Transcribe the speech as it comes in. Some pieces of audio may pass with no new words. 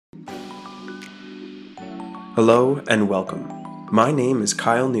Hello and welcome. My name is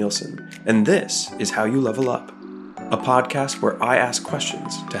Kyle Nielsen, and this is How You Level Up, a podcast where I ask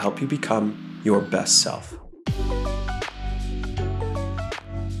questions to help you become your best self.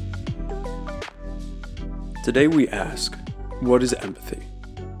 Today we ask, what is empathy?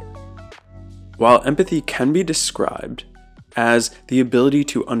 While empathy can be described as the ability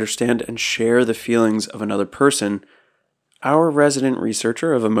to understand and share the feelings of another person, our resident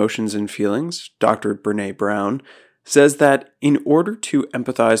researcher of emotions and feelings, Dr. Brené Brown, says that in order to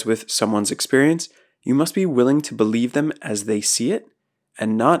empathize with someone's experience, you must be willing to believe them as they see it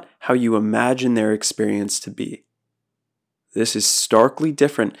and not how you imagine their experience to be. This is starkly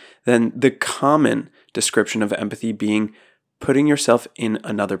different than the common description of empathy being putting yourself in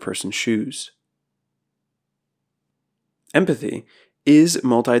another person's shoes. Empathy is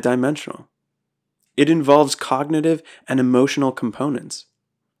multidimensional. It involves cognitive and emotional components.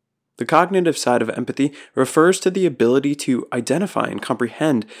 The cognitive side of empathy refers to the ability to identify and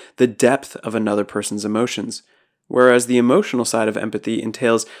comprehend the depth of another person's emotions, whereas the emotional side of empathy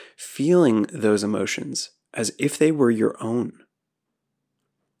entails feeling those emotions as if they were your own.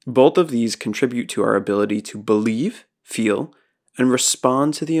 Both of these contribute to our ability to believe, feel, and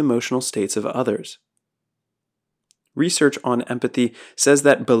respond to the emotional states of others. Research on empathy says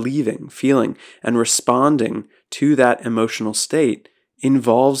that believing, feeling, and responding to that emotional state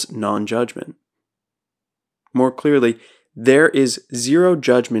involves non-judgment. More clearly, there is zero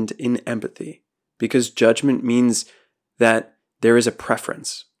judgment in empathy because judgment means that there is a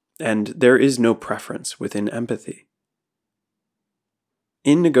preference, and there is no preference within empathy.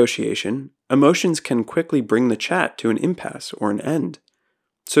 In negotiation, emotions can quickly bring the chat to an impasse or an end.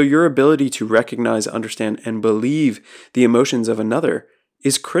 So your ability to recognize, understand, and believe the emotions of another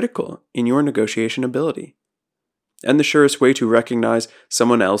is critical in your negotiation ability. And the surest way to recognize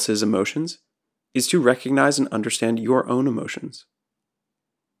someone else's emotions is to recognize and understand your own emotions.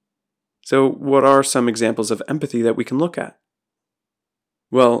 So what are some examples of empathy that we can look at?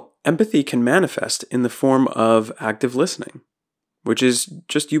 Well, empathy can manifest in the form of active listening, which is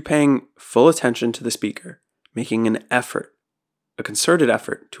just you paying full attention to the speaker, making an effort, a concerted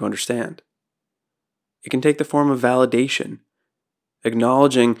effort to understand. It can take the form of validation,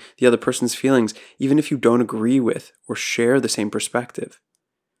 acknowledging the other person's feelings even if you don't agree with or share the same perspective.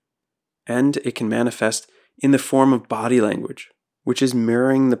 And it can manifest in the form of body language, which is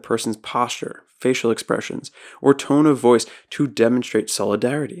mirroring the person's posture, facial expressions, or tone of voice to demonstrate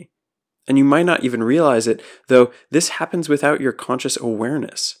solidarity. And you might not even realize it, though this happens without your conscious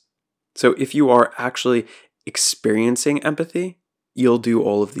awareness. So if you are actually experiencing empathy, you'll do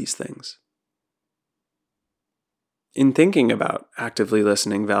all of these things. In thinking about actively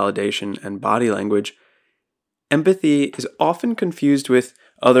listening, validation, and body language, empathy is often confused with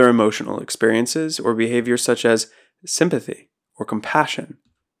other emotional experiences or behaviors such as sympathy or compassion,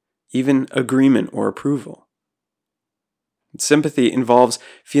 even agreement or approval. Sympathy involves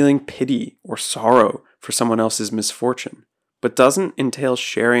feeling pity or sorrow for someone else's misfortune, but doesn't entail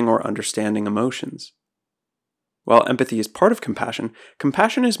sharing or understanding emotions. While empathy is part of compassion,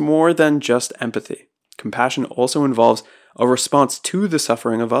 compassion is more than just empathy. Compassion also involves a response to the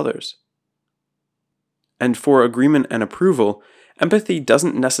suffering of others. And for agreement and approval, empathy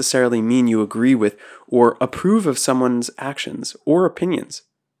doesn't necessarily mean you agree with or approve of someone's actions or opinions.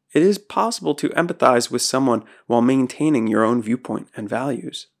 It is possible to empathize with someone while maintaining your own viewpoint and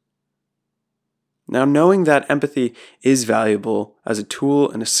values. Now, knowing that empathy is valuable as a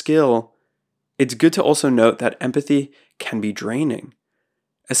tool and a skill, it's good to also note that empathy can be draining,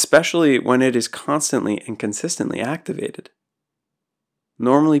 especially when it is constantly and consistently activated.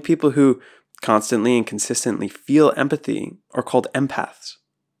 Normally, people who constantly and consistently feel empathy are called empaths.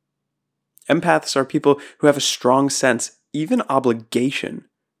 Empaths are people who have a strong sense, even obligation,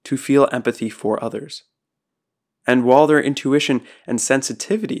 to feel empathy for others. And while their intuition and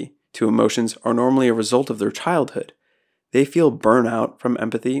sensitivity to emotions are normally a result of their childhood, they feel burnout from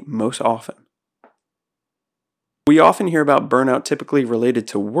empathy most often. We often hear about burnout typically related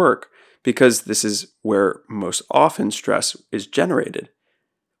to work because this is where most often stress is generated.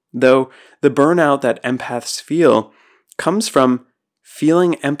 Though the burnout that empaths feel comes from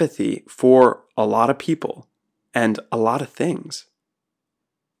feeling empathy for a lot of people and a lot of things.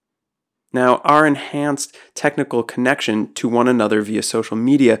 Now, our enhanced technical connection to one another via social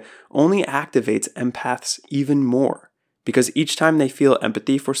media only activates empaths even more because each time they feel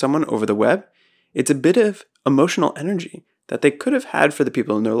empathy for someone over the web, it's a bit of emotional energy that they could have had for the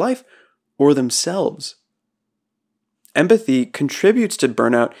people in their life or themselves. Empathy contributes to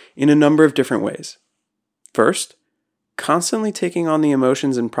burnout in a number of different ways. First, Constantly taking on the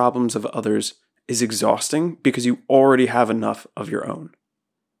emotions and problems of others is exhausting because you already have enough of your own.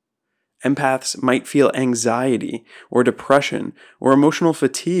 Empaths might feel anxiety or depression or emotional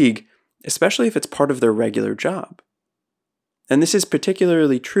fatigue, especially if it's part of their regular job. And this is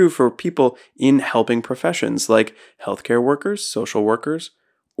particularly true for people in helping professions like healthcare workers, social workers,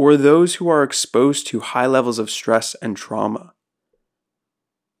 or those who are exposed to high levels of stress and trauma.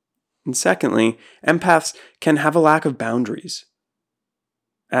 And secondly, empaths can have a lack of boundaries.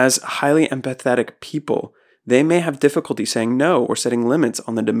 As highly empathetic people, they may have difficulty saying no or setting limits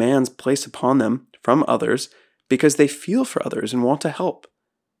on the demands placed upon them from others because they feel for others and want to help.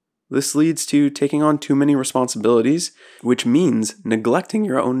 This leads to taking on too many responsibilities, which means neglecting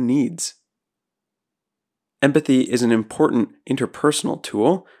your own needs. Empathy is an important interpersonal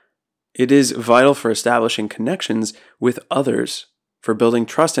tool. It is vital for establishing connections with others, for building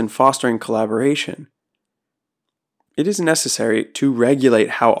trust and fostering collaboration. It is necessary to regulate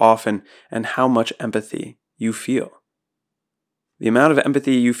how often and how much empathy you feel. The amount of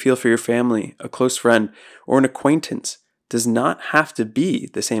empathy you feel for your family, a close friend, or an acquaintance does not have to be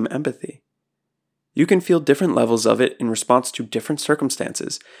the same empathy. You can feel different levels of it in response to different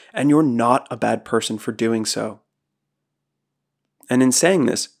circumstances, and you're not a bad person for doing so. And in saying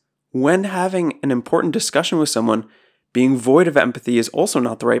this, when having an important discussion with someone, being void of empathy is also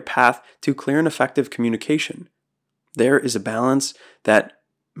not the right path to clear and effective communication. There is a balance that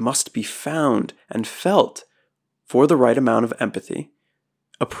must be found and felt for the right amount of empathy,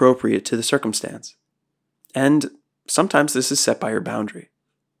 appropriate to the circumstance. And sometimes this is set by your boundary.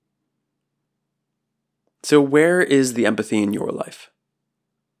 So where is the empathy in your life?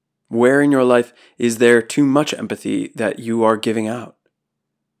 Where in your life is there too much empathy that you are giving out?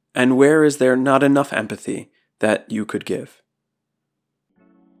 And where is there not enough empathy that you could give?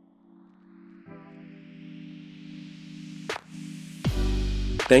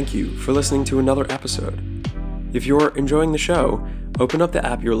 Thank you for listening to another episode. If you're enjoying the show, open up the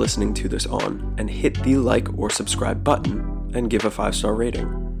app you're listening to this on and hit the like or subscribe button and give a 5-star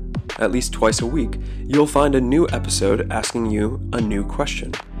rating. At least twice a week, you'll find a new episode asking you a new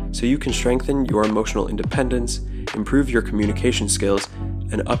question, so you can strengthen your emotional independence, improve your communication skills,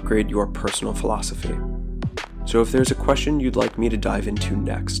 and upgrade your personal philosophy. So if there's a question you'd like me to dive into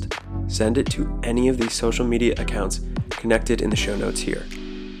next, send it to any of these social media accounts connected in the show notes here.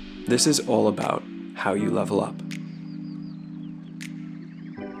 This is all about how you level up.